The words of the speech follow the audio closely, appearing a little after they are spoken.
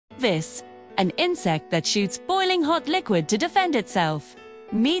this, an insect that shoots boiling hot liquid to defend itself.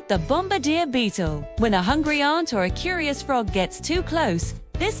 Meet the Bombardier Beetle. When a hungry ant or a curious frog gets too close,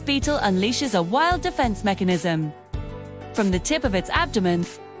 this beetle unleashes a wild defense mechanism. From the tip of its abdomen,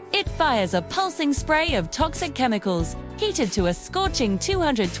 it fires a pulsing spray of toxic chemicals, heated to a scorching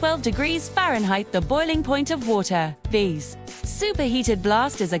 212 degrees Fahrenheit, the boiling point of water. This superheated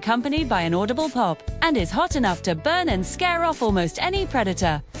blast is accompanied by an audible pop and is hot enough to burn and scare off almost any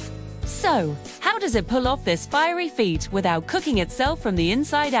predator. So, how does it pull off this fiery feat without cooking itself from the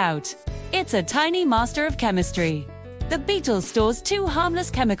inside out? It's a tiny master of chemistry. The beetle stores two harmless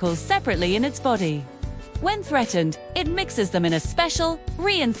chemicals separately in its body. When threatened, it mixes them in a special,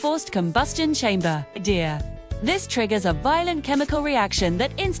 reinforced combustion chamber. This triggers a violent chemical reaction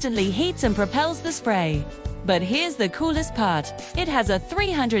that instantly heats and propels the spray. But here's the coolest part. It has a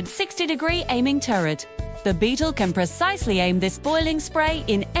 360-degree aiming turret. The beetle can precisely aim this boiling spray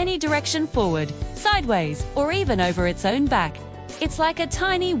in any direction, forward, sideways, or even over its own back. It's like a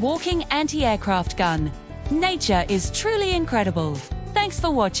tiny walking anti-aircraft gun. Nature is truly incredible. Thanks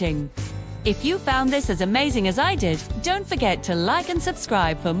for watching. If you found this as amazing as I did, don't forget to like and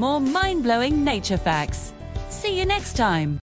subscribe for more mind-blowing nature facts. See you next time.